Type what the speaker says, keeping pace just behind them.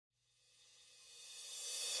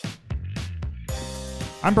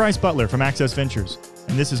I'm Bryce Butler from Access Ventures,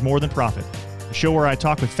 and this is More Than Profit, a show where I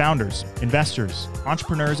talk with founders, investors,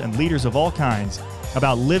 entrepreneurs, and leaders of all kinds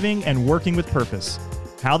about living and working with purpose,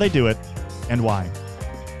 how they do it, and why.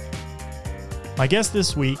 My guest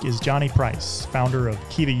this week is Jonny Price, founder of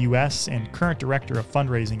Kiva US and current director of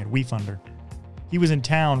fundraising at WeFunder. He was in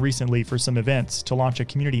town recently for some events to launch a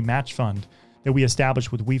community match fund that we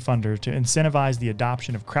established with WeFunder to incentivize the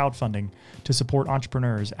adoption of crowdfunding to support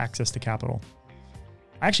entrepreneurs' access to capital.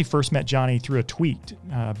 I actually first met Jonny through a tweet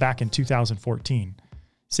back in 2014.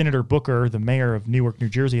 Senator Booker, the mayor of Newark, New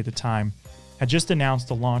Jersey at the time, had just announced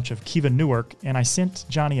the launch of Kiva Newark, and I sent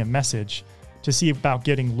Jonny a message to see about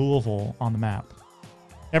getting Louisville on the map.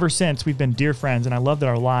 Ever since, we've been dear friends, and I love that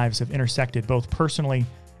our lives have intersected both personally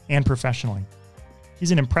and professionally.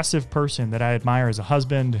 He's an impressive person that I admire as a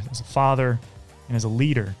husband, as a father, and as a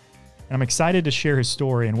leader, and I'm excited to share his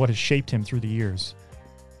story and what has shaped him through the years.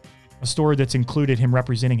 A story that's included him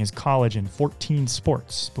representing his college in 14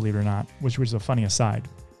 sports, believe it or not, which was a funny aside.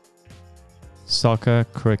 Soccer,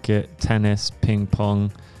 cricket, tennis, ping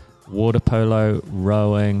pong, water polo,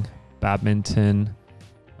 rowing, badminton,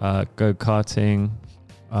 go-karting,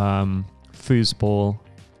 foosball,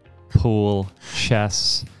 pool,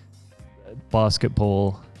 chess,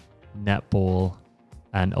 basketball, netball,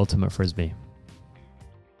 and ultimate frisbee.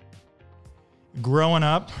 Growing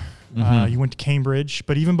up, you went to Cambridge,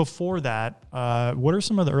 but even before that, what are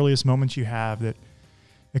some of the earliest moments you have that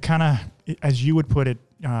kind of, as you would put it,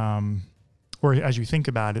 or as you think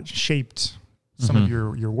about it, shaped some of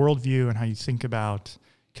your worldview and how you think about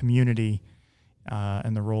community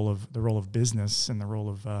and the role of business and the role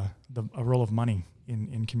of money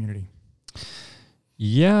in community?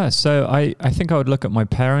 Yeah, so I think I would look at my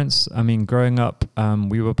parents. I mean, growing up,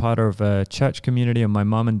 we were part of a church community, and my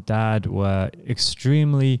mom and dad were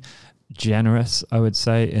extremely generous, I would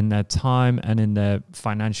say, in their time and in their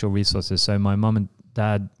financial resources. So my mom and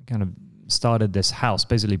dad kind of started this house,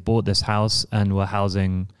 basically bought this house and were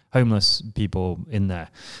housing homeless people in there.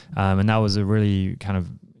 And that was a really kind of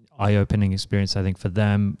eye-opening experience, I think, for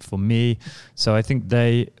them, for me. So I think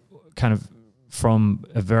they kind of, from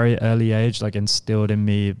a very early age, like instilled in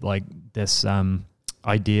me like this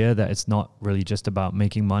idea that it's not really just about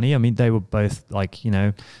making money. I mean, they were both like, you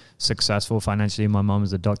know, successful financially. My mom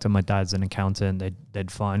was a doctor, my dad's an accountant. They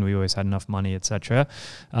did fine. We always had enough money, etc.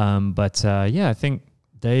 Yeah, I think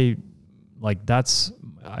they like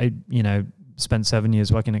I spent 7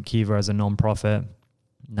 years working at Kiva as a nonprofit.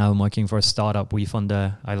 Now I'm working for a startup,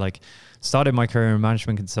 WeFunder. I started my career in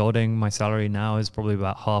management consulting. My salary now is probably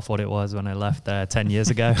about half what it was when I left there 10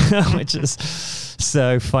 years ago, which is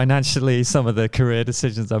so financially, some of the career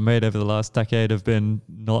decisions I've made over the last decade have been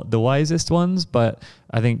not the wisest ones. But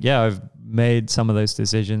I think, I've made some of those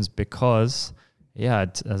decisions because,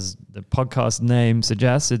 as the podcast name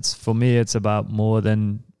suggests, for me, it's about more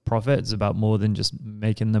than profit. It's about more than just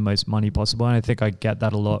making the most money possible. And I think I get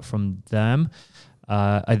that a lot from them.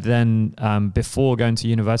 I then, before going to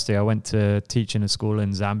university, I went to teach in a school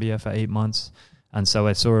in Zambia for 8 months. And so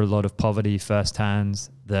I saw a lot of poverty firsthand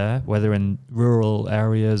there, whether in rural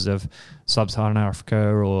areas of sub-Saharan Africa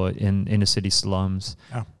or in inner city slums.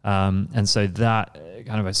 Oh. And so that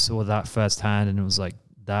I saw that firsthand, and it was like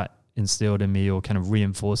that instilled in me, or kind of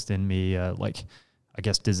reinforced in me,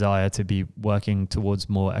 desire to be working towards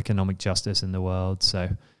more economic justice in the world. So,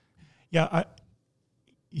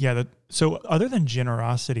 so other than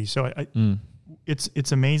generosity,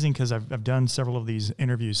 it's amazing because I've done several of these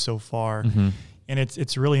interviews so far, and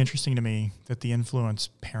it's really interesting to me that the influence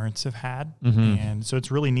parents have had, and so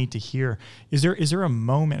it's really neat to hear. Is there a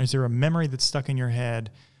moment? Is there a memory that's stuck in your head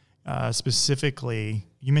specifically?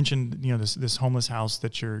 You mentioned this homeless house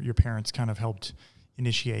that your parents kind of helped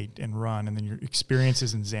initiate and run, and then your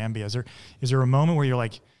experiences in Zambia. Is there a moment where you're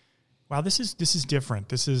like, wow, this is different.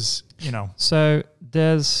 This is, So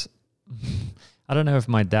there's, I don't know if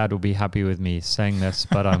my dad will be happy with me saying this,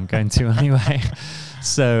 but I'm going to anyway.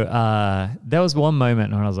 So there was one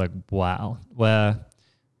moment when I was like, wow, where,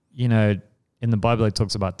 in the Bible, it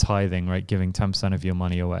talks about tithing, right? Giving 10% of your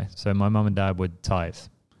money away. So my mom and dad would tithe.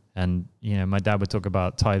 And, my dad would talk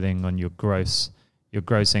about tithing on your gross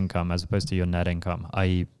income as opposed to your net income,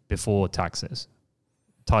 i.e. before taxes.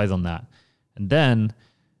 Tithe on that. And then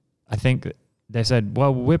I think they said,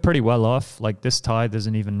 well, we're pretty well off. Like, this tithe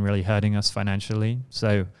isn't even really hurting us financially.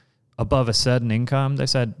 So above a certain income, they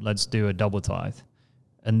said, let's do a double tithe.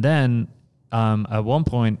 And then at one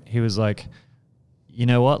point he was like, you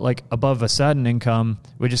know what, like above a certain income,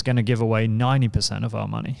 we're just going to give away 90% of our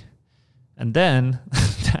money. And then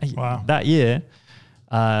that year,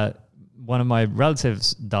 one of my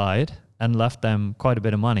relatives died and left them quite a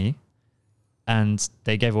bit of money. and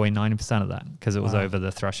they gave away 90% of that because it was over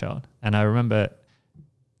the threshold. And I remember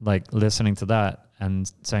like listening to that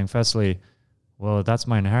and saying, firstly, well, that's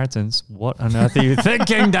my inheritance. What on earth are you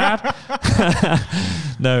thinking, Dad?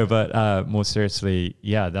 No, but more seriously,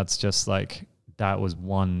 yeah, that's just like, that was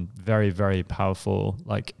one very, very powerful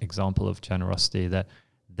like example of generosity.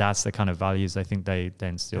 That's the kind of values I think they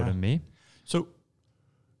instilled in me. So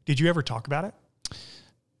did you ever talk about it?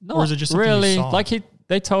 No, or is it just really. you saw? Like he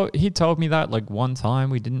told me that like one time.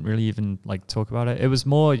 We didn't really even like talk about it. It was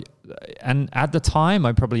more, and at the time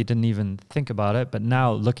I probably didn't even think about it. But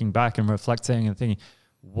now looking back and reflecting and thinking,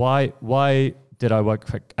 why did I work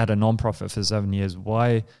at a nonprofit for 7 years?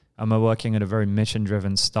 Why am I working at a very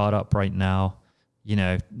mission-driven startup right now? You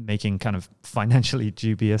know, making kind of financially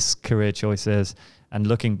dubious career choices. And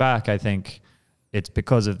looking back, I think it's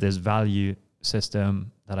because of this value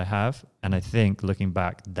system that I have. And I think looking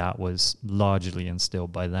back, that was largely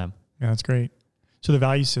instilled by them. Yeah, that's great. So the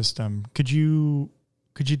value system, could you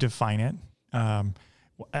define it? I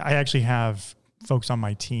actually have folks on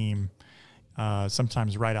my team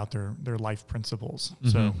sometimes write out their life principles. Mm-hmm.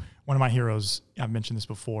 So one of my heroes, I've mentioned this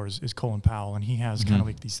before, is Colin Powell, and he has kind of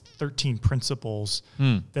like these 13 principles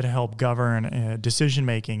that help govern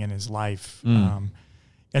decision-making in his life.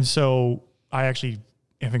 And so I actually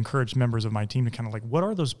have encouraged members of my team to kind of like, what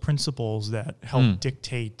are those principles that help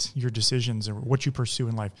dictate your decisions or what you pursue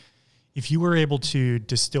in life? If you were able to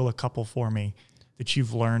distill a couple for me that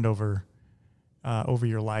you've learned over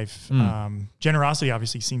your life, generosity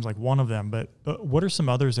obviously seems like one of them, but what are some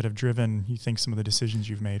others that have driven, you think, some of the decisions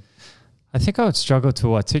you've made? I think I would struggle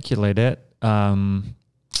to articulate it.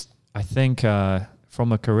 I think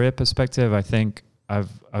from a career perspective, I think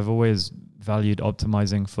I've always valued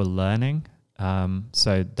optimizing for learning.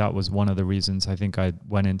 So that was one of the reasons I think I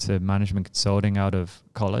went into management consulting out of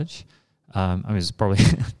college. I mean, it's probably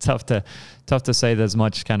tough to say there's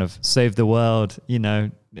much kind of save the world,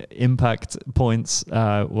 impact points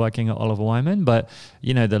working at Oliver Wyman, but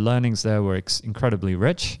the learnings there were incredibly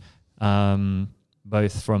rich,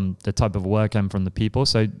 both from the type of work and from the people.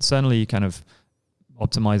 So certainly kind of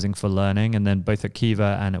optimizing for learning, and then both at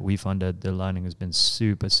Kiva and at WeFunder, the learning has been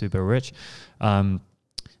super, super rich. And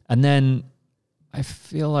then I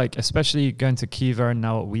feel like, especially going to Kiva and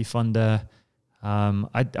now at WeFunder,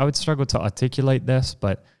 I would struggle to articulate this,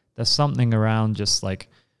 but there's something around just like,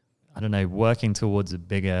 I don't know, working towards a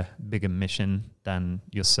bigger mission than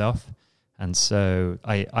yourself. And so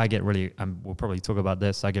I get really, we'll probably talk about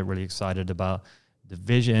this, I get really excited about the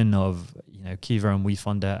vision of, Kiva and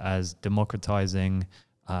WeFunder as democratizing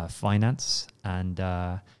finance and,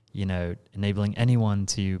 enabling anyone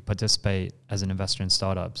to participate as an investor in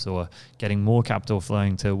startups, or getting more capital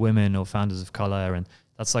flowing to women or founders of color. And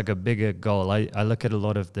that's like a bigger goal. I look at a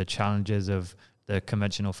lot of the challenges of the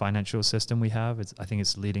conventional financial system we have. I think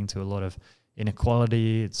it's leading to a lot of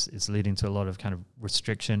inequality. It's leading to a lot of kind of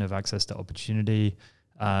restriction of access to opportunity.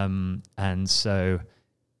 And so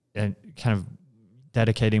kind of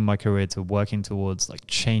dedicating my career to working towards like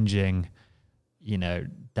changing,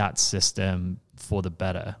 that system for the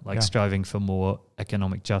better, striving for more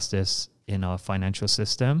economic justice in our financial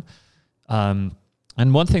system. And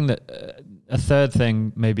one thing a third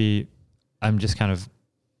thing, maybe I'm just kind of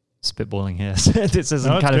spitballing here. This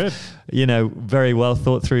isn't very well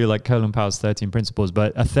thought through, like Colin Powell's 13 principles,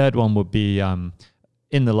 but a third one would be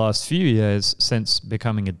in the last few years, since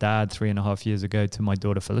becoming a dad 3.5 years ago to my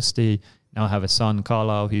daughter Felicity, now I have a son,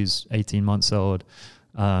 Carlisle, who's 18 months old.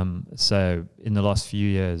 So in the last few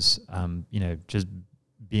years, just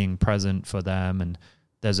being present for them, and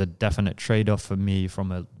there's a definite trade-off for me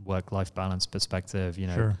from a work-life balance perspective.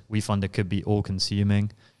 Sure. WeFunder could be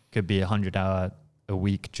all-consuming, could be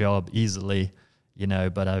 100-hour-a-week job easily,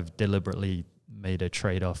 but I've deliberately made a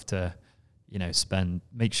trade-off to,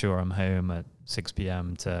 make sure I'm home at 6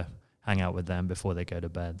 p.m. to hang out with them before they go to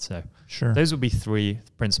bed. So sure, those would be 3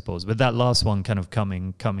 principles, but that last one kind of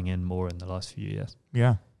coming in more in the last few years.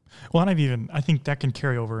 Yeah. Well, and I think that can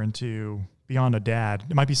carry over into beyond a dad.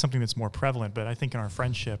 It might be something that's more prevalent, but I think in our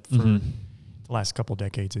friendship for the last couple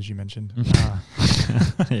decades, as you mentioned,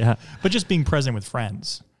 yeah. But just being present with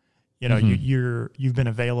friends, you've been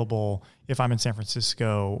available if I'm in San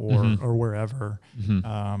Francisco or wherever.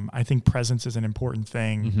 I think presence is an important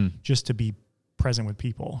thing, just to be present with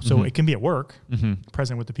people. So it can be at work,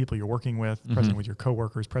 present with the people you're working with, present with your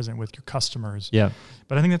coworkers, present with your customers. Yeah.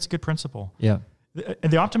 But I think that's a good principle. Yeah.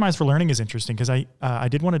 The optimize for learning is interesting, because I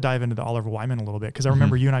did want to dive into the Oliver Wyman a little bit, because I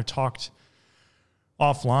remember you and I talked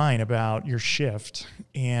offline about your shift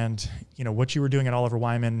and, what you were doing at Oliver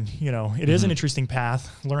Wyman. It is an interesting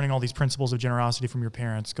path, learning all these principles of generosity from your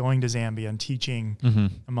parents, going to Zambia and teaching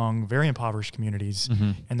among very impoverished communities,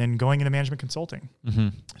 and then going into management consulting.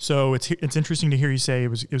 So it's interesting to hear you say it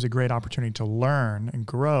was a great opportunity to learn and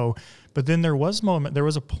grow. But then there was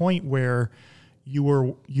a point where you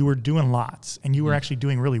were doing lots and you were actually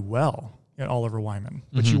doing really well at Oliver Wyman,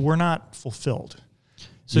 but you were not fulfilled.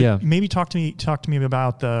 So maybe talk to me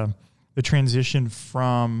about the transition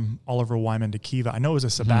from Oliver Wyman to Kiva. I know it was a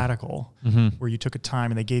sabbatical where you took a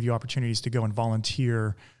time and they gave you opportunities to go and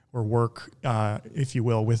volunteer or work, if you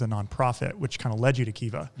will, with a nonprofit, which kind of led you to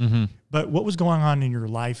Kiva. But what was going on in your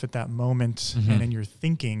life at that moment and in your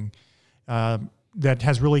thinking that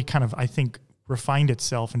has really kind of, I think, refined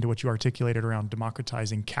itself into what you articulated around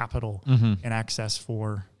democratizing capital and access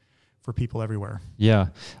for people everywhere? Yeah.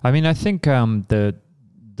 I mean, I think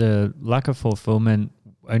the lack of fulfillment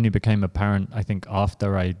only became apparent, I think,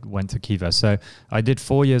 after I went to Kiva. So I did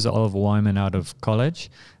 4 years at Oliver Wyman out of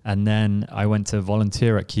college, and then I went to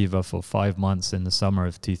volunteer at Kiva for 5 months in the summer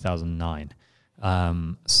of 2009.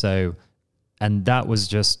 And that was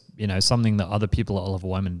just, something that other people at Oliver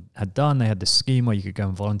Wyman had done. They had this scheme where you could go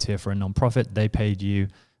and volunteer for a nonprofit. They paid you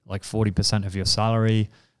like 40% of your salary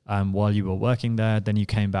while you were working there. Then you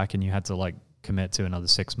came back and you had to commit to another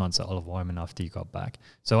 6 months at Oliver Wyman after you got back.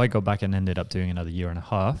 So I got back and ended up doing another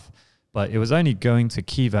 1.5 years. But it was only going to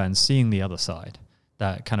Kiva and seeing the other side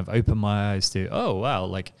that kind of opened my eyes to, oh, wow,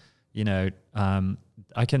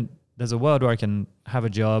 there's a world where I can have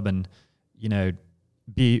a job and,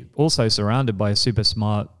 be also surrounded by super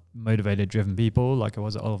smart, motivated, driven people like I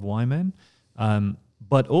was at Oliver Wyman,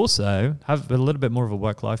 but also have a little bit more of a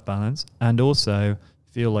work-life balance and also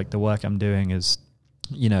feel like the work I'm doing is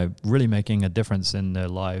really making a difference in the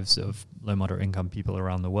lives of low, moderate income people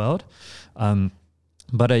around the world.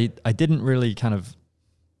 But I didn't really kind of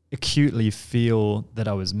acutely feel that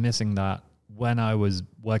I was missing that when I was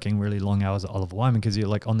working really long hours at Oliver Wyman, because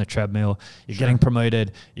you're on the treadmill, you're getting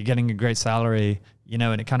promoted, you're getting a great salary,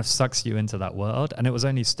 and it kind of sucks you into that world. And it was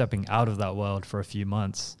only stepping out of that world for a few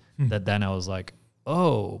months that then I was like,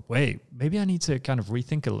 oh, wait, maybe I need to kind of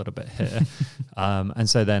rethink a little bit here. And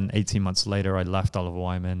so then 18 months later, I left Oliver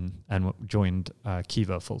Wyman and joined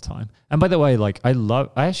Kiva full time. And by the way,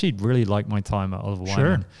 I actually really like my time at Oliver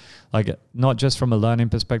Wyman. Not just from a learning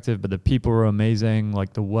perspective, but the people were amazing.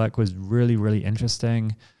 The work was really, really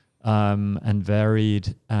interesting and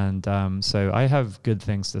varied. And so I have good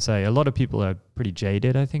things to say. A lot of people are pretty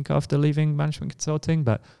jaded, I think, after leaving management consulting,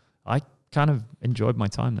 but I kind of enjoyed my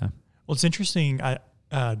time there. Well, it's interesting.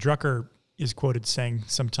 Drucker is quoted saying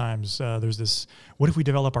sometimes there's this, what if we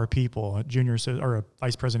develop our people? A junior or a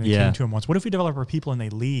vice president came to him once, what if we develop our people and they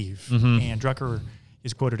leave? And Drucker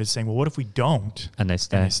is quoted as saying, well, what if we don't? And they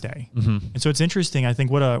stay. And so it's interesting. I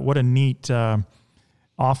think what a neat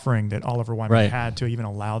offering that Oliver Wyman had to even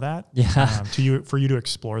allow that for you to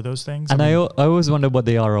explore those things. And I always wondered what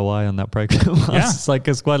the ROI on that program was. Yeah.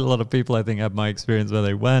 Because quite a lot of people, I think, had my experience where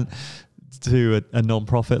they went to a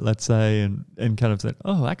non-profit, let's say, and kind of said,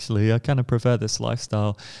 oh, actually, I kind of prefer this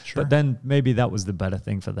lifestyle. Sure. But then maybe that was the better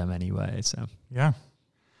thing for them anyway. So yeah.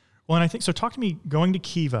 Well, and I think, so talk to me, going to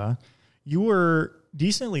Kiva, you were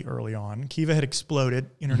decently early on. Kiva had exploded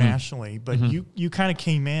internationally, but you kind of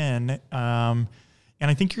came in, and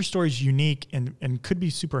I think your story is unique and could be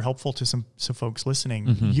super helpful to some folks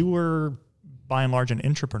listening. You were, by and large, an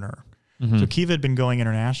entrepreneur. So Kiva had been going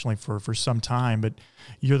internationally for some time, but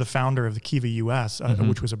you're the founder of the Kiva US,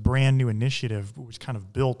 which was a brand new initiative, which was kind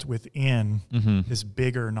of built within this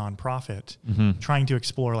bigger nonprofit, trying to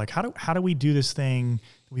explore how do we do this thing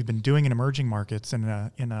that we've been doing in emerging markets in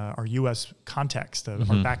our US context, our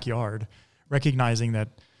backyard, recognizing that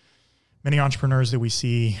many entrepreneurs that we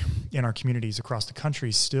see in our communities across the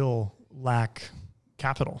country still lack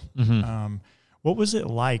capital. What was it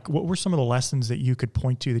like? What were some of the lessons that you could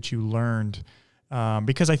point to that you learned?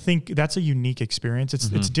 Because I think that's a unique experience.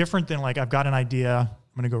 It's different than I've got an idea,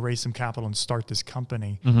 I'm going to go raise some capital and start this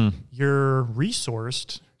company. You're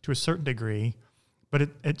resourced to a certain degree, but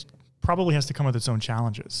it probably has to come with its own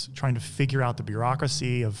challenges, trying to figure out the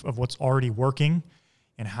bureaucracy of what's already working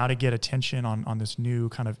and how to get attention on this new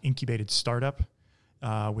kind of incubated startup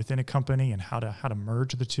within a company, and how to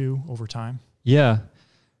merge the two over time. Yeah.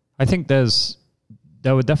 I think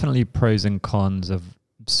there were definitely pros and cons of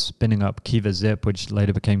spinning up Kiva Zip, which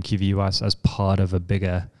later became Kiva US, as part of a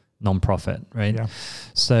bigger nonprofit, right? Yeah.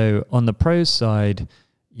 So on the pros side,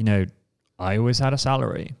 I always had a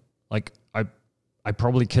salary. I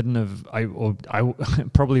probably couldn't have, I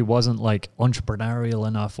probably wasn't entrepreneurial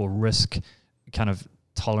enough or risk kind of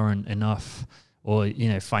tolerant enough or,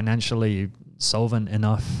 financially solvent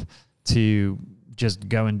enough to just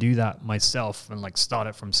go and do that myself and like start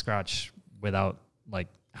it from scratch without like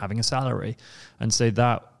having a salary. And so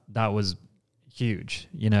that was huge,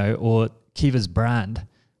 or Kiva's brand.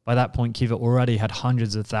 By that point, Kiva already had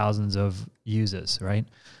hundreds of thousands of users, right?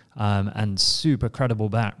 And super credible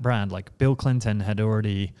brand. Like Bill Clinton had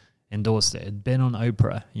already endorsed it. It had been on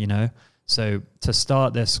Oprah, So to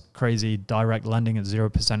start this crazy direct lending at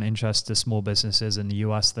 0% interest to small businesses in the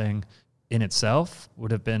US thing in itself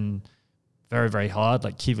would have been very, very hard.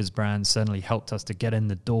 Like Kiva's brand certainly helped us to get in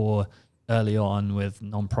the door early on with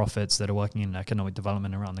nonprofits that are working in economic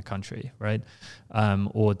development around the country, right?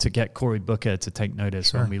 Or to get Cory Booker to take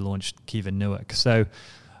notice when we launched Kiva Newark. So,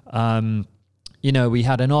 we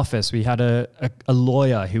had an office, we had a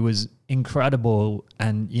lawyer who was incredible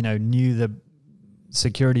and, knew the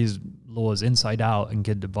securities laws inside out and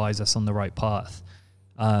could advise us on the right path.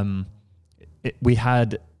 We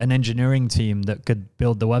had an engineering team that could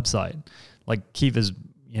build the website. Like Kiva's,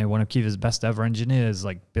 one of Kiva's best ever engineers,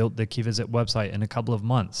 like built the Kiva's website in a couple of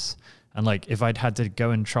months. And like, if I'd had to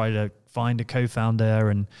go and try to find a co-founder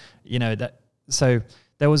and, so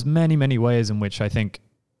there was many, many ways in which I think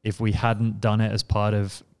if we hadn't done it as part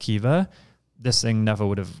of Kiva, this thing never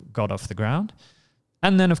would have got off the ground.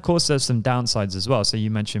 And then, of course, there's some downsides as well. So you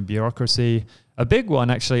mentioned bureaucracy. A big one,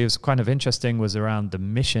 actually, was kind of interesting, was around the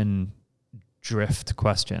mission drift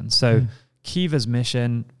question. So Kiva's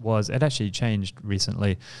mission was, it actually changed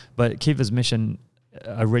recently, but Kiva's mission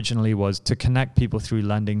originally was to connect people through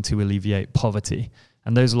lending to alleviate poverty.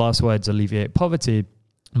 And those last words, alleviate poverty,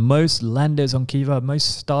 most lenders on Kiva,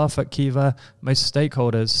 most staff at Kiva, most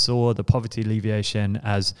stakeholders saw the poverty alleviation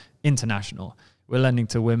as international. We're lending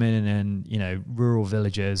to women in, rural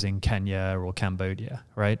villages in Kenya or Cambodia,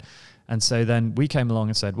 right? And so then we came along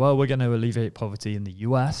and said, well, we're going to alleviate poverty in the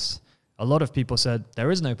US. A lot of people said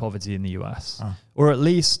there is no poverty in the US, or at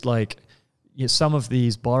least like some of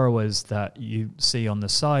these borrowers that you see on the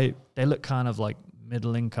site, they look kind of like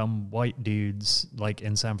middle income white dudes like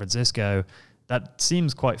in San Francisco. That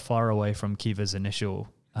seems quite far away from Kiva's initial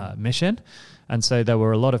mission. And so there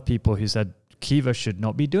were a lot of people who said, Kiva should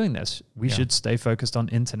not be doing this. We should stay focused on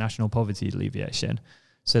international poverty alleviation.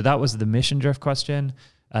 So that was the mission drift question.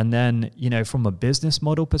 And then, from a business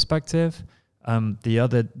model perspective, the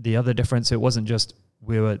other difference, it wasn't just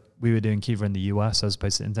we were doing Kiva in the US as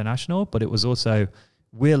opposed to international, but it was also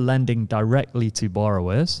we're lending directly to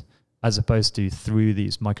borrowers as opposed to through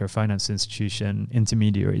these microfinance institution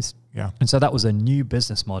intermediaries. Yeah. And so that was a new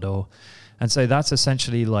business model. And so that's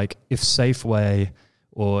essentially like if Safeway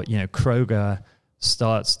or, Kroger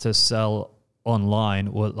starts to sell online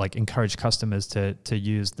or like encourage customers to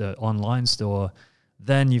use the online store,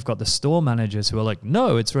 then you've got the store managers who are like,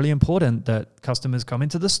 no, it's really important that customers come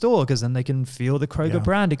into the store because then they can feel the Kroger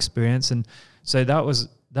brand experience. And so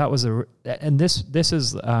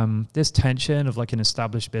this tension of like an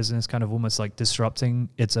established business kind of almost like disrupting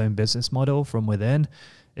its own business model from within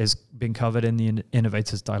is being covered in the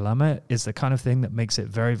Innovator's Dilemma, is the kind of thing that makes it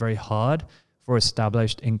very, very hard for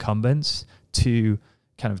established incumbents to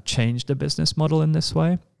kind of change the business model in this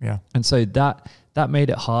way. Yeah. And so that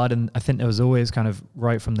made it hard. And I think there was always kind of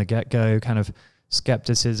right from the get-go kind of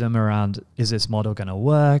skepticism around, is this model going to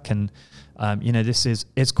work? And,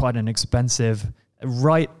 it's quite an expensive,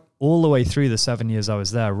 right all the way through the 7 years I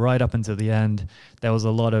was there, right up until the end, there was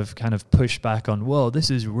a lot of kind of pushback on, whoa,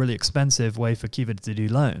 this is a really expensive way for Kiva to do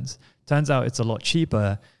loans. Turns out it's a lot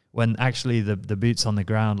cheaper when actually the boots on the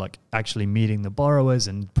ground, like actually meeting the borrowers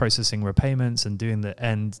and processing repayments and doing the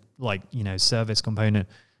end, service component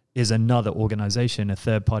is another organization, a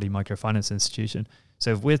third-party microfinance institution.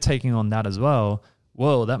 So if we're taking on that as well,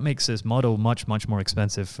 whoa, that makes this model much, much more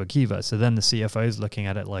expensive for Kiva. So then the CFO is looking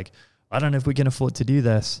at it like, I don't know if we can afford to do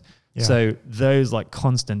this. Yeah. So those like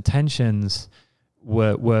constant tensions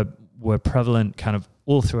were prevalent kind of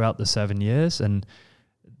all throughout the 7 years. And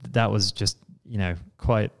that was just,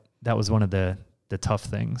 that was one of the tough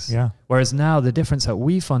things. Yeah. Whereas now the difference at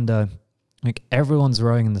WeFunder, like everyone's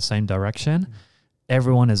rowing in the same direction.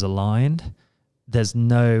 Everyone is aligned.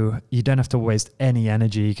 You don't have to waste any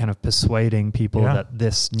energy kind of persuading people that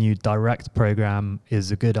this new direct program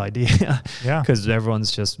is a good idea. Yeah. Because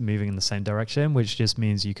everyone's just moving in the same direction, which just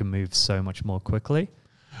means you can move so much more quickly.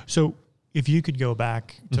 So if you could go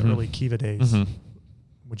back to early Kiva days,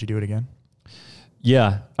 would you do it again?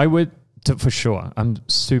 Yeah, I would. For sure. I'm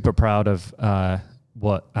super proud of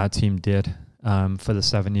what our team did for the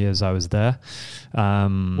 7 years I was there.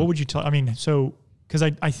 What would you tell? I mean, so because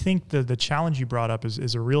I think the challenge you brought up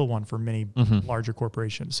is a real one for many larger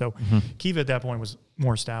corporations. So Kiva at that point was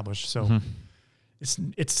more established. So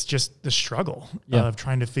it's just the struggle of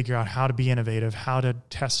trying to figure out how to be innovative, how to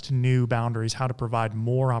test new boundaries, how to provide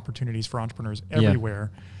more opportunities for entrepreneurs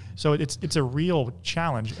everywhere. So it's a real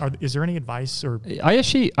challenge. Is there any advice or? I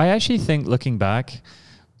actually think, looking back,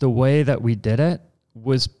 the way that we did it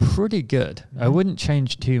was pretty good. I wouldn't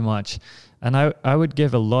change too much. And I would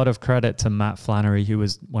give a lot of credit to Matt Flannery, who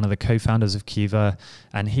was one of the co-founders of Kiva.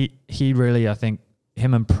 And he really, I think,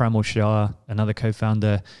 him and Premal Shah, another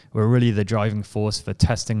co-founder, were really the driving force for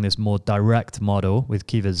testing this more direct model with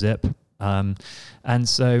Kiva Zip. And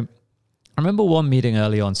so I remember one meeting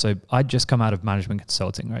early on. So I'd just come out of management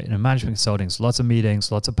consulting, right? And in management consulting, lots of meetings,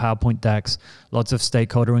 lots of PowerPoint decks, lots of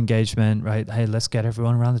stakeholder engagement, right? Hey, let's get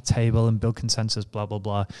everyone around the table and build consensus, blah, blah,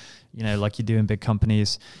 blah, like you do in big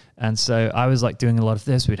companies. And so I was like doing a lot of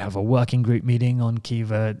this. We'd have a working group meeting on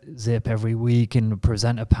Kiva Zip every week and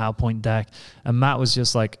present a PowerPoint deck. And Matt was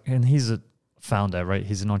just like, and he's a founder, right?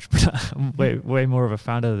 He's an entrepreneur, way more of a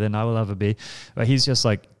founder than I will ever be. But he's just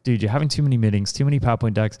like, dude, you're having too many meetings, too many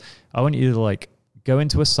PowerPoint decks. I want you to like go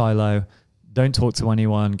into a silo, don't talk to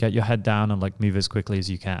anyone, get your head down and like move as quickly as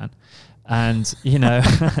you can. And,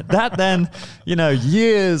 that then,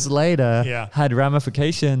 years later had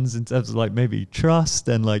ramifications in terms of like maybe trust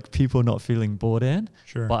and like people not feeling bought in.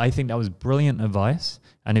 Sure. But I think that was brilliant advice.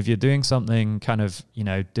 And if you're doing something kind of,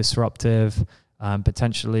 disruptive,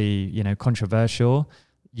 potentially, controversial,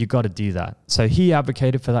 you got to do that. So he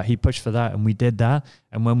advocated for that. He pushed for that and we did that.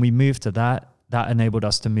 And when we moved to that enabled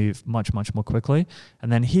us to move much, much more quickly. And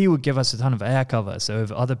then he would give us a ton of air cover. So if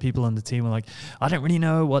other people on the team were like, I don't really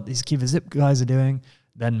know what these Kiva Zip guys are doing,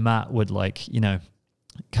 then Matt would like,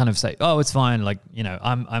 kind of say, oh, it's fine. Like,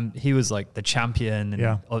 he was like the champion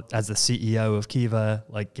and as the CEO of Kiva,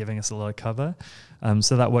 like giving us a lot of cover.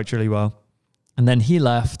 So that worked really well. And then he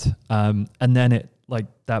left, and then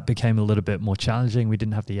that became a little bit more challenging. We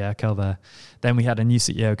didn't have the air cover. Then we had a new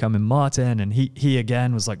CEO come in, Martin, and he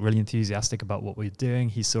again was like really enthusiastic about what we were doing.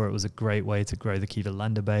 He saw it was a great way to grow the Kiva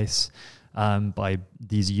lender base by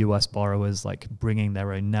these US borrowers like bringing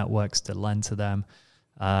their own networks to lend to them.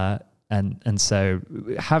 And so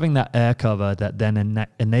having that air cover that then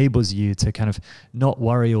enables you to kind of not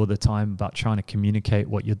worry all the time about trying to communicate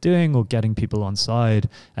what you're doing or getting people on side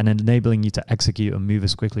and enabling you to execute and move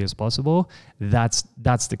as quickly as possible, that's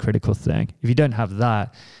the critical thing. If you don't have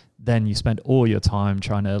that, then you spend all your time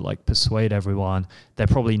trying to like persuade everyone. They're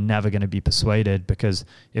probably never going to be persuaded because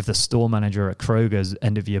if the store manager at Kroger's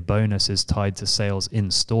end of year bonus is tied to sales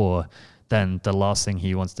in store, then the last thing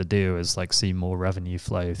he wants to do is like see more revenue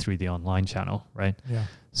flow through the online channel, right? Yeah.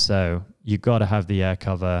 So you got to have the air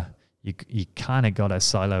cover. You kind of got to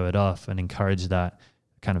silo it off and encourage that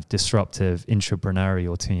kind of disruptive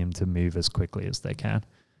entrepreneurial team to move as quickly as they can.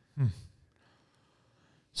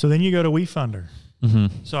 So then you go to WeFunder.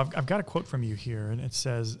 Mm-hmm. So I've got a quote from you here, and it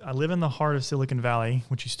says, I live in the heart of Silicon Valley,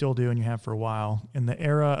 which you still do and you have for a while, in the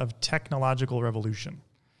era of technological revolution.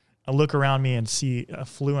 I look around me and see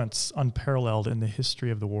affluence unparalleled in the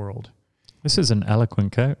history of the world. This is an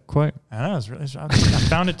eloquent quote. I know. I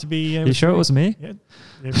found it to be... You sure it was me? It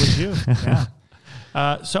was you, yeah.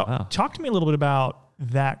 Talk to me a little bit about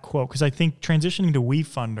that quote, because I think transitioning to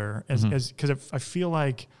WeFunder, because I feel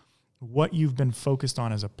like what you've been focused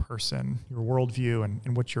on as a person, your worldview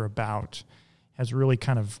and what you're about, has really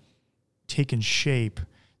kind of taken shape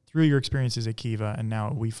through your experiences at Kiva and now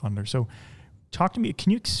at WeFunder. So talk to me, can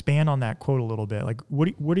you expand on that quote a little bit? Like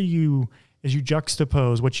what are you, as you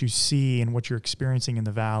juxtapose what you see and what you're experiencing in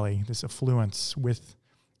the Valley, this affluence with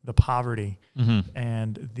the poverty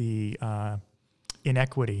and the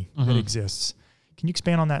inequity that exists. Can you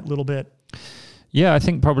expand on that a little bit? Yeah, I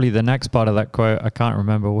think probably the next part of that quote, I can't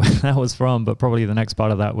remember where that was from, but probably the next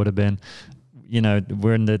part of that would have been,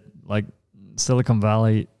 we're in the like Silicon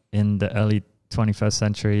Valley in the early 21st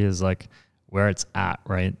century is like where it's at,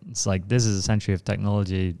 right? It's like, this is a century of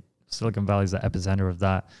technology. Silicon Valley is the epicenter of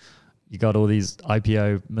that. You got all these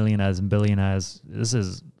IPO millionaires and billionaires. This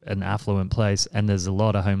is an affluent place, and there's a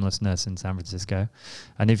lot of homelessness in San Francisco.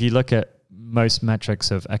 And if you look at most metrics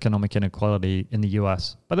of economic inequality in the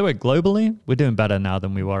US, by the way, globally, we're doing better now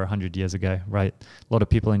than we were 100 years ago, right? A lot of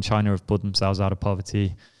people in China have pulled themselves out of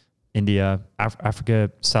poverty. India, Africa,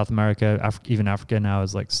 South America, even Africa now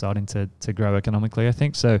is like starting to grow economically, I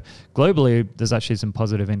think. So globally, there's actually some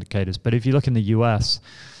positive indicators. But if you look in the US,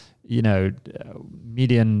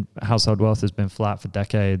 median household wealth has been flat for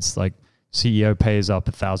decades. Like CEO pay is up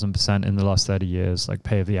 1,000% in the last 30 years. Like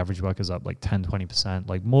pay of the average worker is up like 10, 20%.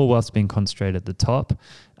 Like more wealth's being concentrated at the top,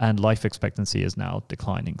 and life expectancy is now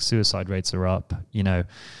declining. Suicide rates are up,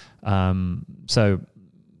 so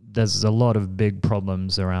there's a lot of big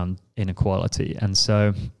problems around inequality. And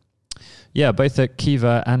so Yeah, both at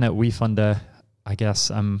Kiva and at WeFunder, I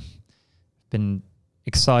guess been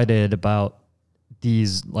excited about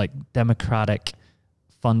these like democratic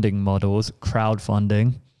funding models,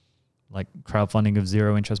 crowdfunding, like crowdfunding of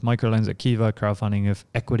zero interest microloans at Kiva, crowdfunding of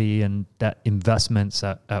equity and debt investments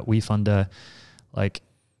at WeFunder. Like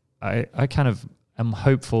I kind of am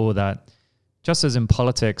hopeful that just as in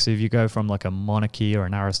politics, if you go from like a monarchy or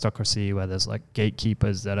an aristocracy where there's like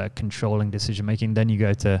gatekeepers that are controlling decision making, then you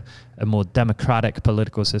go to a more democratic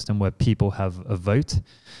political system where people have a vote,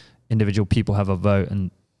 individual people have a vote,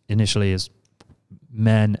 and initially as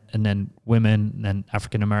men and then women and then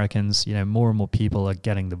African Americans, more and more people are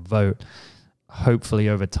getting the vote. Hopefully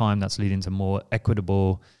over time that's leading to more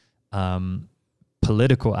equitable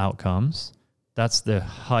political outcomes. That's the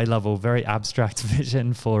high level, very abstract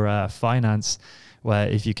vision for finance, where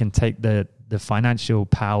if you can take the financial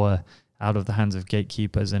power out of the hands of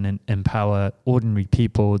gatekeepers and empower ordinary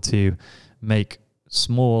people to make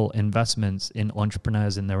small investments in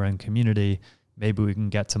entrepreneurs in their own community, maybe we can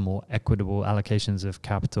get to more equitable allocations of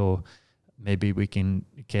capital. Maybe we can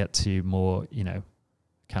get to more,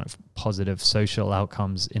 kind of positive social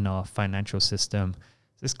outcomes in our financial system.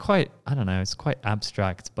 It's quite, I don't know, it's quite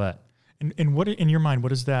abstract, but... And what in your mind, what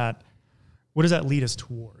does that lead us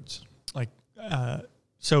towards? Like,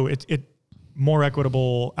 so it more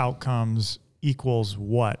equitable outcomes equals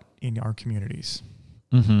what in our communities?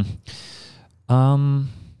 Mm-hmm.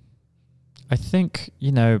 I think,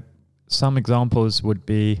 some examples would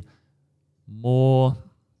be more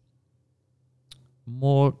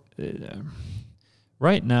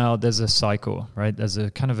right now there's a cycle, right? There's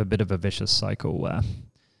a kind of a bit of a vicious cycle where,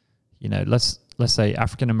 let's say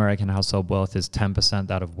African American household wealth is 10%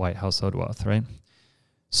 that of white household wealth, right?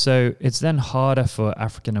 So it's then harder for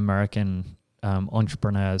African American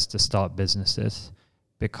entrepreneurs to start businesses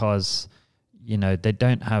because, they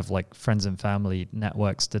don't have like friends and family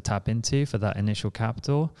networks to tap into for that initial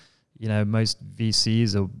capital. Most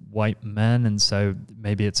VCs are white men, and so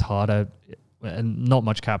maybe it's harder, and not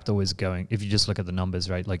much capital is going. If you just look at the numbers,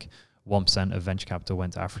 right? Like 1% of venture capital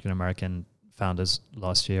went to African American founders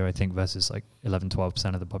last year, I think, versus like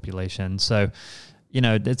 11-12% of the population. So,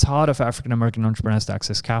 it's harder for African American entrepreneurs to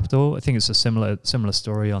access capital. I think it's a similar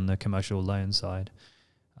story on the commercial loan side.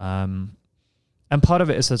 And part of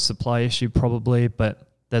it is a supply issue probably, but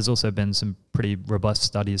there's also been some pretty robust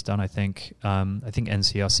studies done, I think. I think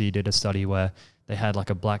NCRC did a study where they had like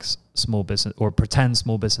a black small business or pretend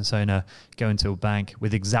small business owner go into a bank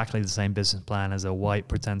with exactly the same business plan as a white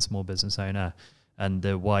pretend small business owner. And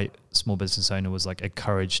the white small business owner was like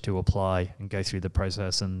encouraged to apply and go through the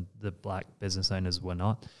process, and the black business owners were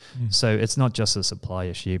not. So it's not just a supply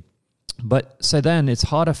issue. But so then it's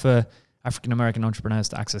harder for African American entrepreneurs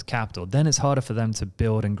to access capital. Then it's harder for them to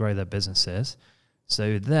build and grow their businesses.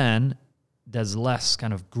 So then there's less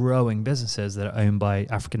kind of growing businesses that are owned by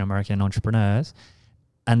African American entrepreneurs.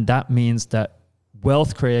 And that means that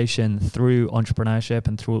wealth creation through entrepreneurship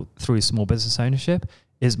and through small business ownership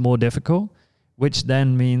is more difficult, which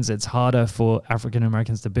then means it's harder for African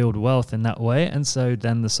Americans to build wealth in that way. And so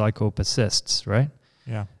then the cycle persists, right?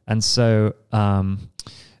 Yeah. And so,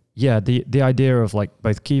 the idea of like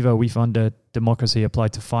both Kiva, WeFunder, democracy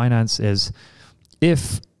applied to finance is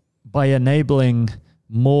if by enabling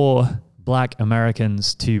more Black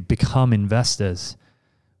Americans to become investors,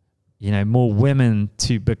 more women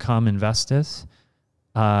to become investors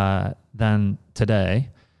than today,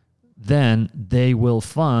 then they will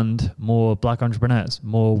fund more Black entrepreneurs,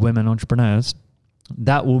 more women entrepreneurs.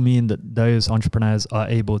 That will mean that those entrepreneurs are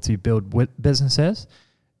able to build businesses,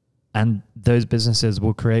 and those businesses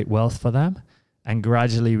will create wealth for them. And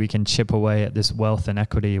gradually we can chip away at this wealth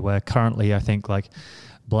inequity where currently I think like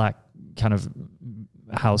Black kind of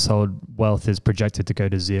household wealth is projected to go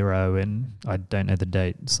to zero in, I don't know the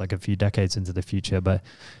date, it's like a few decades into the future, but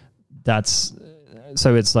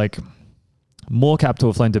so it's like more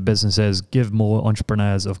capital flowing to businesses, give more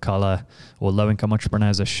entrepreneurs of color or low-income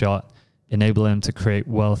entrepreneurs a shot, enable them to create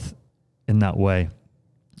wealth in that way,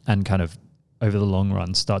 and kind of over the long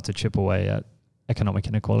run start to chip away at economic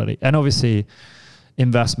inequality. And obviously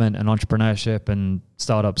investment and entrepreneurship and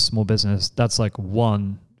startups, small business, that's like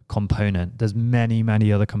one component. There's many,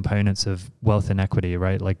 many other components of wealth inequity,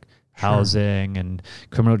 right? Like housing and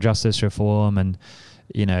criminal justice reform and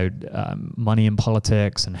money in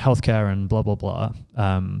politics and healthcare and blah, blah, blah.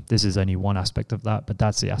 This is only one aspect of that, but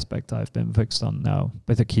that's the aspect I've been focused on now,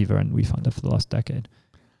 both at Kiva and WeFunder for the last decade.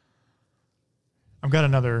 I've got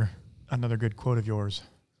another good quote of yours.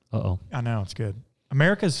 Uh-oh. I know, it's good.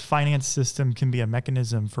 America's finance system can be a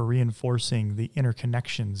mechanism for reinforcing the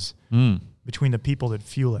interconnections between the people that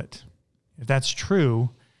fuel it. If that's true,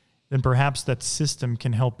 then perhaps that system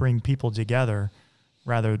can help bring people together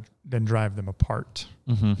rather than drive them apart.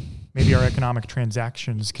 Mm-hmm. Maybe our economic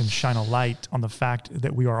transactions can shine a light on the fact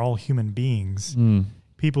that we are all human beings,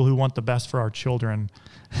 people who want the best for our children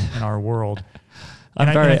and our world.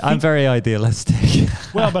 I'm very idealistic.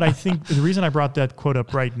 Well, but I think the reason I brought that quote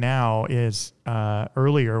up right now is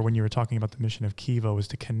earlier when you were talking about the mission of Kiva was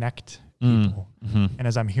to connect people. Mm-hmm. And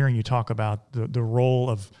as I'm hearing you talk about the role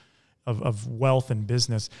of wealth and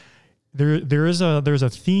business, there's a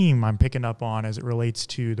theme I'm picking up on as it relates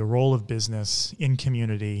to the role of business in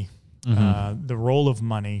community, the role of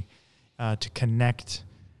money to connect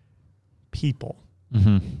people.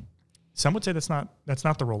 Mm-hmm. Some would say that's not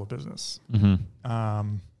the role of business.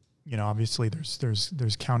 Mm-hmm. Obviously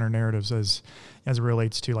there's counter narratives as it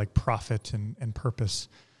relates to like profit and purpose.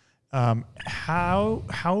 How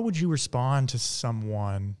would you respond to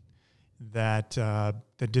someone that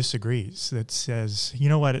disagrees, that says, you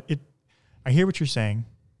know what, I hear what you're saying,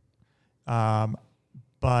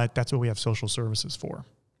 but that's what we have social services for.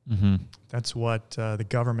 Mm-hmm. That's what the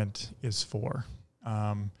government is for,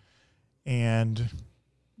 and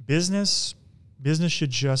business should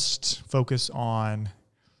just focus on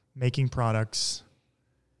making products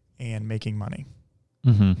and making money.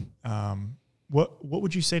 Mm-hmm. What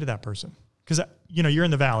would you say to that person? Because you're in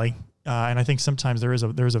the Valley, and I think sometimes there is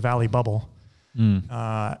a Valley bubble, and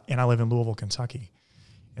I live in Louisville, Kentucky,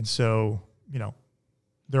 and so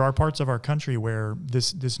there are parts of our country where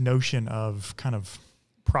this notion of kind of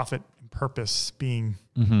profit and purpose being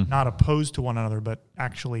not opposed to one another, but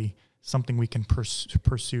actually something we can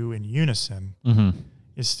pursue in unison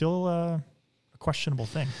is still a questionable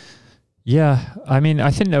thing. Yeah, I mean,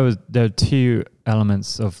 I think there are two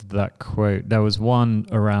elements of that quote. There was one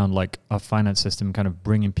around like our finance system kind of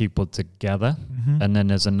bringing people together, and then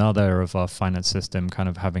there's another of our finance system kind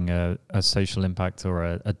of having a social impact or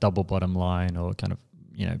a double bottom line, or kind of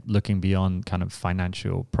looking beyond kind of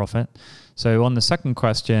financial profit. So on the second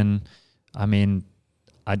question, I mean,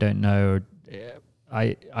 I don't know.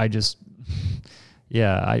 I just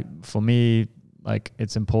for me, like,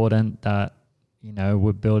 it's important that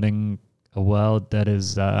we're building a world that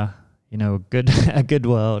is a good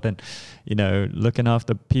world, and looking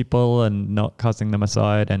after people and not casting them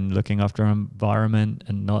aside, and looking after our environment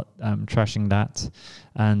and not trashing that.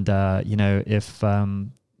 And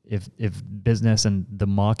if business and the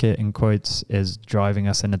market, in quotes, is driving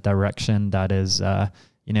us in a direction that is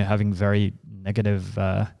having very negative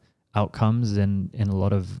outcomes in a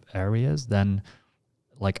lot of areas, then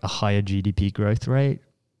like a higher GDP growth rate,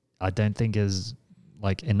 I don't think is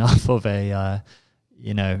like enough of a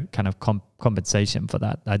kind of compensation for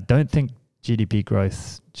that. I don't think GDP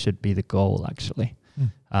growth should be the goal, actually.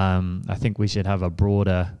 I think we should have a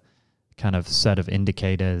broader kind of set of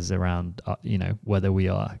indicators around whether we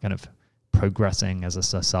are kind of progressing as a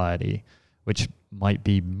society, which might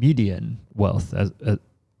be median wealth as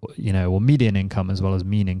or median income as well as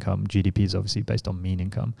mean income. GDP is obviously based on mean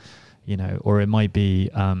income, or it might be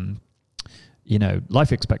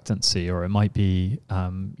life expectancy, or it might be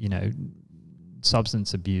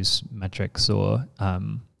substance abuse metrics, or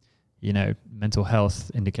mental health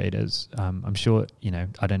indicators. I'm sure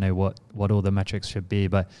I don't know what all the metrics should be,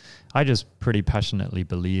 but I just pretty passionately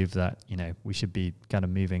believe that we should be kind of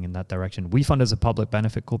moving in that direction. We fund as a public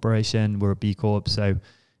benefit corporation. We're a B Corp, so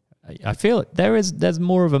I feel there's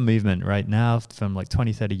more of a movement right now from like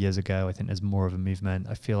 20, 30 years ago. I think there's more of a movement.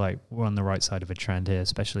 I feel like we're on the right side of a trend here,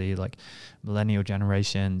 especially like millennial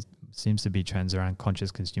generation seems to be trends around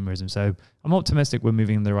conscious consumerism. So I'm optimistic we're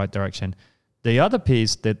moving in the right direction. The other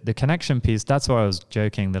piece, the connection piece, that's why I was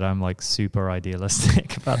joking that I'm like super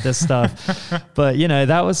idealistic about this stuff. But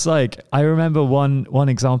that was like, I remember one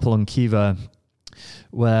example on Kiva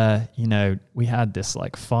where, we had this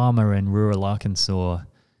like farmer in rural Arkansas.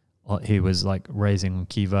 He was like raising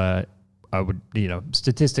Kiva, I would,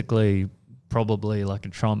 statistically probably like a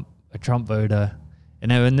Trump voter,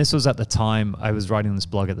 and this was at the time, I was writing this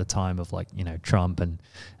blog at the time of like, Trump, and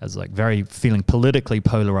I was like very feeling politically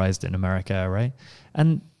polarized in America, right?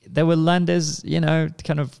 And there were lenders,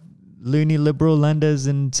 kind of loony liberal lenders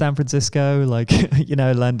in San Francisco, like,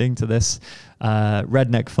 lending to this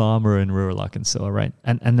redneck farmer in rural Arkansas, right?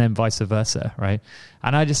 And then vice versa, right?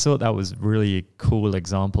 And I just thought that was really a cool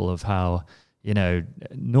example of how,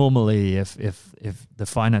 normally if the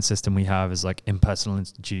finance system we have is like impersonal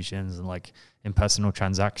institutions and like impersonal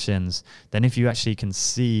transactions, then if you actually can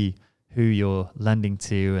see who you're lending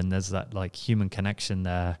to and there's that like human connection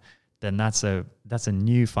there, then that's a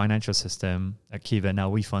new financial system at Kiva. Now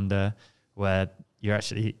we fund where you're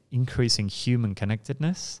actually increasing human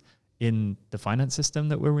connectedness in the finance system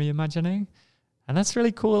that we're reimagining. And that's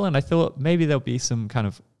really cool. And I thought maybe there'll be some kind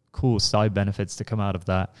of cool side benefits to come out of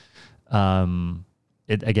that.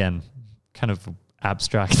 It again, kind of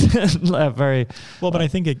abstract, very well, but I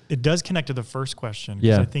think it does connect to the first question.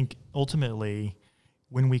 Yeah. I think ultimately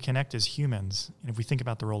when we connect as humans, and if we think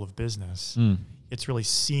about the role of business, it's really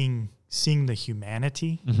seeing the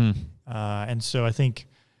humanity. And so I think,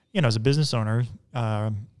 as a business owner,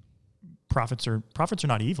 profits are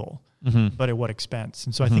not evil, but at what expense?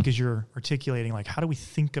 And so I think as you're articulating, like, how do we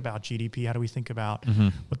think about GDP? How do we think about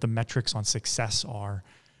what the metrics on success are?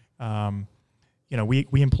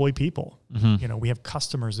 We employ people. We have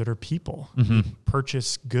customers that are people. We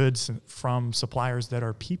purchase goods from suppliers that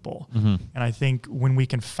are people. And I think when we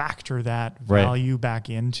can factor that value back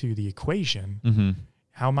into the equation,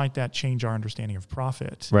 how might that change our understanding of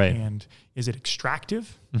profit? Right. And is it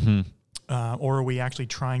extractive? Or are we actually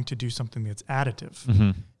trying to do something that's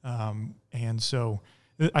additive? And so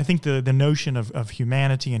I think the notion of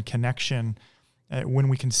humanity and connection, when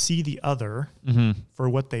we can see the other for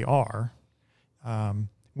what they are,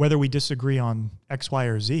 whether we disagree on X, Y,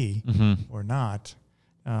 or Z or not,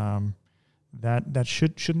 that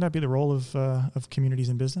shouldn't that be the role of communities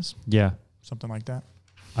in business? Yeah. Something like that.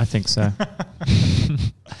 I think so.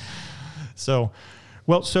 So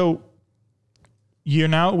you're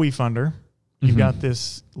now a WeFunder. You've got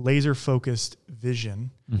this laser focused vision.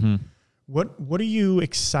 What are you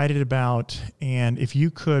excited about? And if you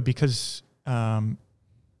could, because I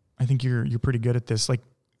think you're pretty good at this, like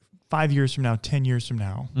 5 years from now, 10 years from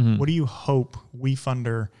now, what do you hope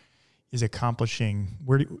WeFunder is accomplishing?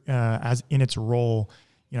 As in its role,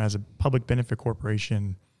 as a public benefit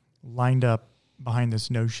corporation, lined up behind this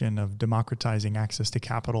notion of democratizing access to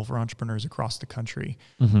capital for entrepreneurs across the country.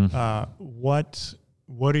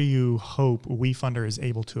 What do you hope WeFunder is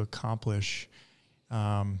able to accomplish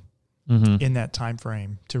in that time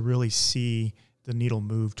frame to really see the needle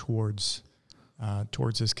move towards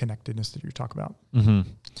this connectedness that you're talking about?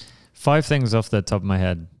 5 things off the top of my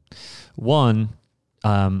head. One,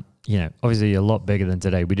 obviously a lot bigger than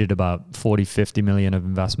today. We did about 40-50 million of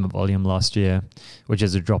investment volume last year, which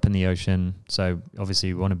is a drop in the ocean. So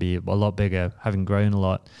obviously we want to be a lot bigger, having grown a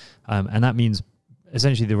lot. And that means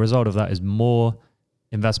essentially the result of that is more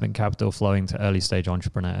investment capital flowing to early stage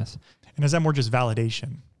entrepreneurs. And is that more just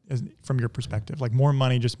validation from your perspective? Like more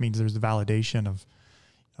money just means there's the validation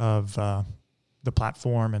of the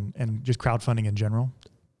platform and just crowdfunding in general?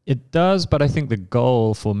 It does, but I think the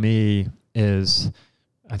goal for me is,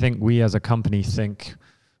 I think we as a company think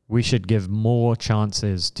we should give more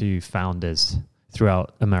chances to founders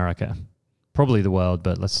throughout America, probably the world,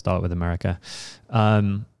 but let's start with America.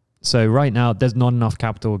 So right now, there's not enough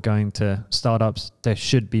capital going to startups. There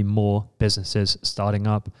should be more businesses starting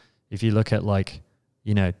up. If you look at the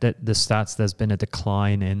stats, there's been a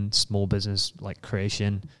decline in small business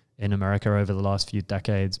creation in America over the last few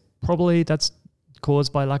decades. Probably that's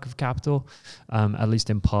caused by lack of capital, at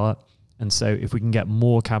least in part. And so if we can get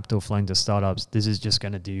more capital flowing to startups, this is just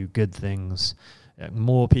going to do good things.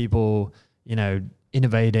 More people,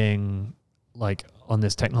 innovating on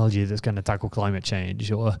this technology that's going to tackle climate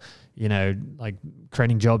change, or,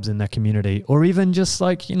 creating jobs in their community, or even just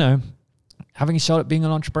having a shot at being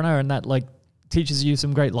an entrepreneur, and that teaches you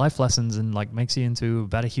some great life lessons and makes you into a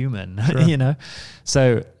better human, Sure.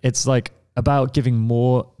 So it's about giving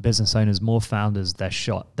more business owners, more founders their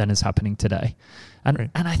shot than is happening today. And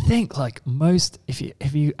Right. and I think most, if you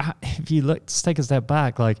look, just take a step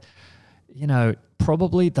back,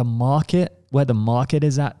 probably where the market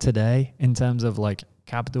is at today in terms of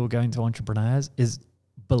capital going to entrepreneurs is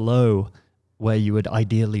below where you would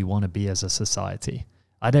ideally want to be as a society.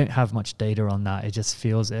 I don't have much data on that. It just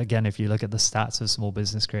feels, again, if you look at the stats of small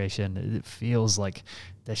business creation, it feels like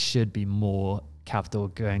there should be more capital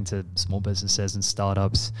going to small businesses and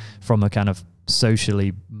startups from a kind of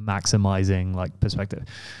socially maximizing perspective.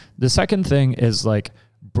 The second thing is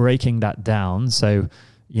breaking that down. So,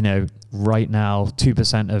 right now,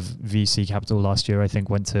 2% of VC capital last year, I think,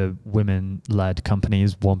 went to women-led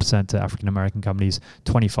companies, 1% to African-American companies,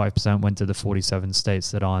 25% went to the 47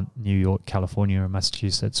 states that aren't New York, California, or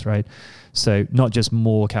Massachusetts, right? So not just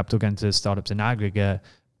more capital going to startups in aggregate,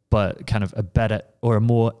 but kind of a better or a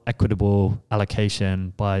more equitable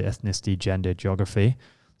allocation by ethnicity, gender, geography.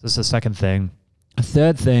 That's the second thing. A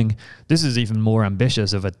third thing, this is even more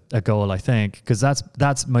ambitious of a goal, I think, because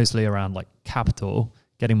that's mostly around capital.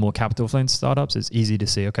 Getting more capital flowing to startups. It's easy to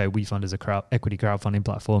see, okay, WeFund is a equity crowdfunding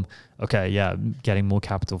platform. Okay, yeah, getting more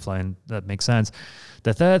capital flowing, that makes sense.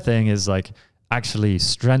 The third thing is actually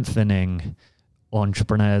strengthening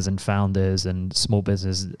entrepreneurs and founders and small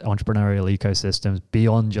business entrepreneurial ecosystems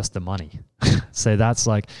beyond just the money. So that's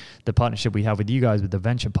like the partnership we have with you guys, with the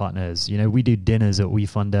venture partners. You know, we do dinners at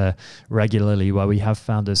WeFunder regularly where we have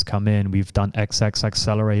founders come in. We've done XX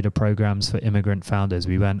accelerator programs for immigrant founders.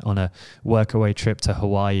 We went on a workaway trip to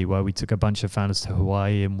Hawaii where we took a bunch of founders to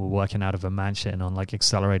Hawaii and we're working out of a mansion on like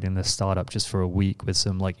accelerating the startup just for a week with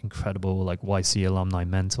some like incredible like YC alumni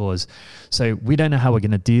mentors. So we don't know how we're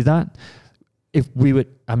going to do that. If we would,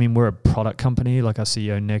 I mean, we're a product company. Like our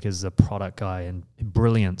CEO, Nick, is a product guy and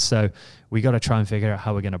brilliant. So we got to try and figure out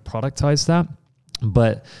how we're going to productize that.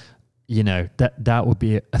 But, you know, that would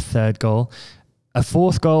be a third goal. A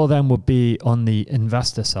fourth goal then would be on the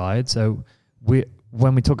investor side. So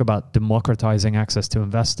when we talk about democratizing access to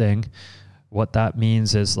investing, what that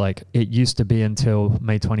means is like it used to be until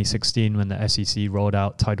May 2016 when the SEC rolled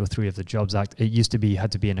out Title III of the Jobs Act. It used to be you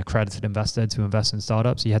had to be an accredited investor to invest in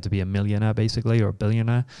startups. You had to be a millionaire basically or a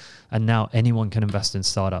billionaire. And now anyone can invest in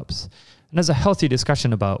startups. And there's a healthy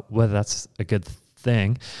discussion about whether that's a good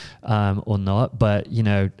thing or not. But, you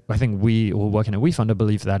know, I think we all working at WeFunder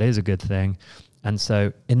believe that is a good thing. And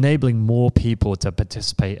so enabling more people to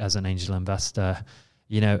participate as an angel investor,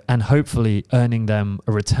 you know, and hopefully earning them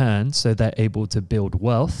a return so they're able to build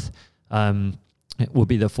wealth, it will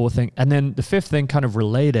be the fourth thing. And then the fifth thing kind of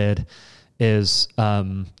related is,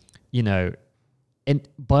 you know,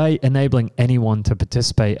 by enabling anyone to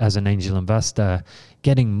participate as an angel investor,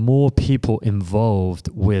 getting more people involved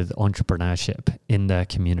with entrepreneurship in their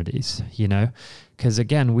communities, you know, because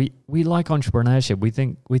again, we like entrepreneurship. We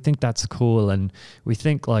think that's cool. And we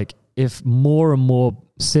think like if more and more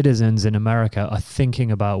citizens in America are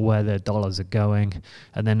thinking about where their dollars are going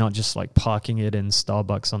and they're not just like parking it in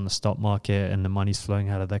Starbucks on the stock market and the money's flowing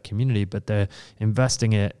out of their community, but they're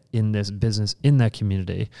investing it in this business in their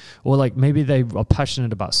community, or like maybe they are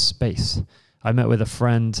passionate about space. I met with a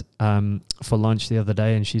friend for lunch the other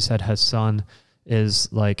day and she said her son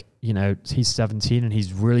is like, you know, he's 17 and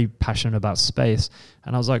he's really passionate about space.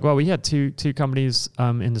 And I was like, well, we had two companies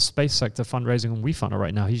in the space sector fundraising on WeFunder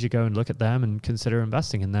right now. He should go and look at them and consider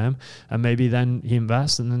investing in them. And maybe then he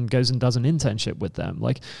invests and then goes and does an internship with them.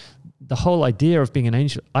 Like the whole idea of being an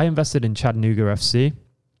angel. I invested in Chattanooga FC.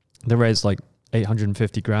 They raised like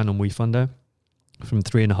 850 grand on WeFunder from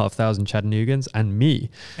 3,500 Chattanoogans and me.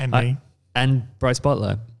 And me. And Bryce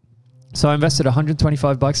Butler. So I invested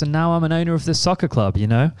 $125 and now I'm an owner of this soccer club, you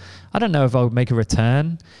know? I don't know if I'll make a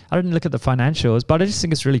return. I didn't look at the financials, but I just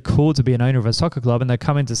think it's really cool to be an owner of a soccer club and they're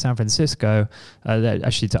coming to San Francisco,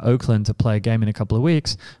 actually to Oakland to play a game in a couple of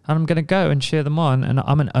weeks. And I'm going to go and cheer them on. And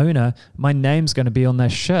I'm an owner. My name's going to be on their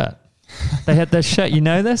shirt. They had their shirt. You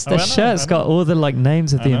know this? Their shirt's got all the like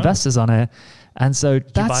names of the investors on it. And so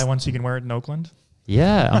Did you buy one so you can wear it in Oakland?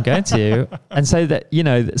 Yeah, I'm going to. And so that, you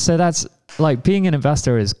know, so that's like being an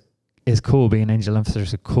investor is cool. Being an angel investor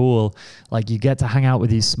is cool. Like you get to hang out with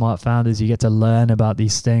these smart founders. You get to learn about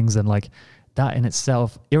these things. And like that in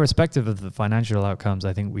itself, irrespective of the financial outcomes,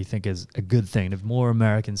 I think we think is a good thing. If more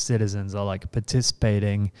American citizens are like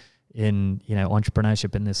participating in, you know,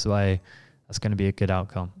 entrepreneurship in this way, that's going to be a good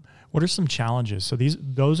outcome. What are some challenges? So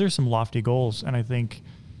those are some lofty goals. And I think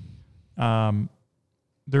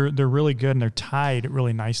they're really good and they're tied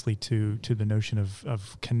really nicely to the notion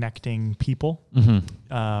of connecting people.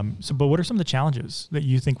 Mm-hmm. But what are some of the challenges that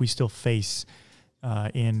you think we still face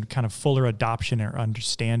in kind of fuller adoption or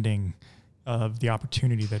understanding of the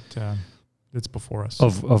opportunity that's before us?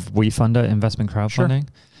 Of WeFunder investment crowdfunding?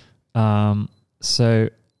 Sure. So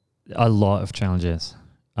a lot of challenges.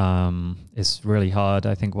 It's really hard.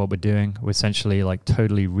 I think what we're doing, we're essentially like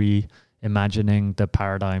totally reimagining the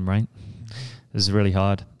paradigm, right? This is really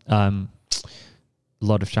hard. A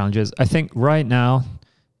lot of challenges. I think right now,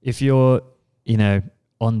 if you're, you know,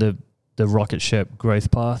 on the rocket ship growth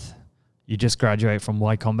path, you just graduate from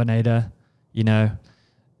Y Combinator, you know,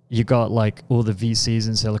 you got like all the VCs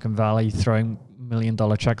in Silicon Valley throwing $1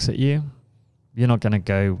 million checks at you. You're not going to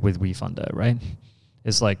go with WeFunder, right?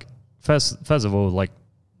 It's like, first of all, like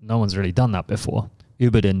no one's really done that before.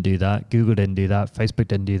 Uber didn't do that. Google didn't do that. Facebook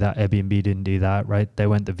didn't do that. Airbnb didn't do that, right? They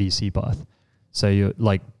went the VC path. So you're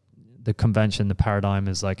like the convention, the paradigm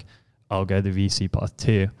is like, I'll go the VC path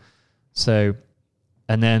too. So,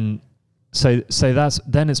 and then, so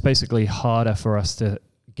then it's basically harder for us to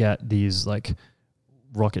get these like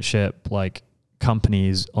rocket ship like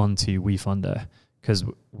companies onto WeFunder because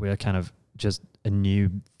we're kind of just a new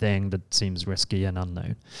thing that seems risky and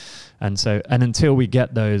unknown. And so, and until we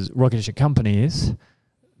get those rocket ship companies,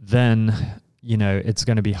 then, you know, it's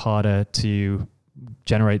going to be harder to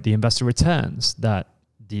generate the investor returns that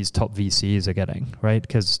these top VCs are getting, right?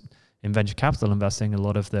 Because in venture capital investing, a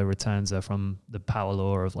lot of the returns are from the power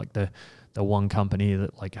law of like the one company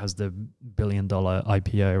that like has the $1 billion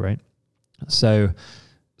IPO, right? So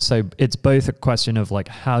it's both a question of like,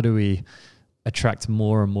 how do we attract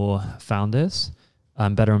more and more founders,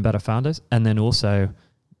 better and better founders, and then also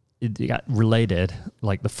it got related,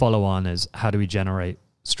 like the follow-on is how do we generate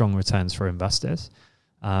strong returns for investors?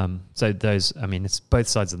 So those, I mean, it's both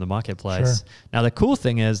sides of the marketplace. Sure. Now, the cool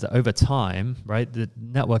thing is that over time, right, the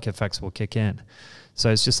network effects will kick in.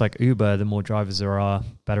 So it's just like Uber, the more drivers there are,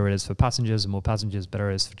 better it is for passengers, the more passengers,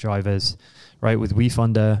 better it is for drivers, right? With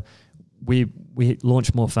WeFunder, we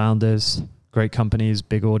launch more founders, great companies,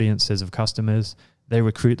 big audiences of customers. They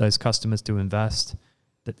recruit those customers to invest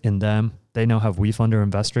in them. They now have WeFunder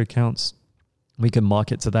investor accounts. We can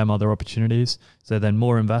market to them other opportunities. So then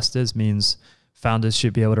more investors means founders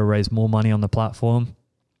should be able to raise more money on the platform.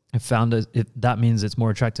 If that means it's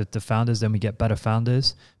more attractive to founders, then we get better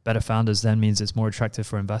founders. Better founders then means it's more attractive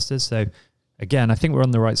for investors. So again, I think we're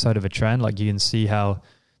on the right side of a trend. Like you can see how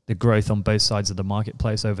the growth on both sides of the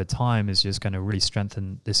marketplace over time is just going to really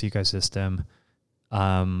strengthen this ecosystem.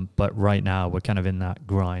 But right now we're kind of in that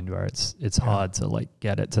grind where it's hard to like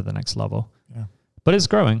get it to the next level. Yeah. But it's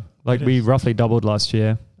growing. Like we roughly doubled last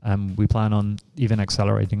year. We plan on even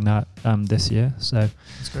accelerating that this year. So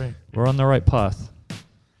that's great. We're on the right path.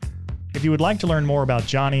 If you would like to learn more about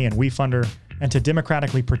Jonny and WeFunder and to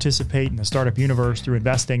democratically participate in the startup universe through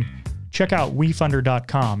investing, check out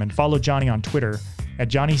wefunder.com and follow Jonny on Twitter at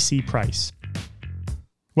Jonny C. Price.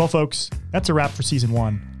 Well, folks, that's a wrap for season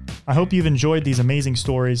 1. I hope you've enjoyed these amazing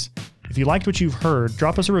stories. If you liked what you've heard,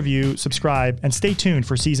 drop us a review, subscribe, and stay tuned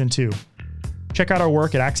for season 2. Check out our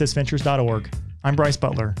work at accessventures.org. I'm Bryce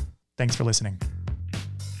Butler. Thanks for listening.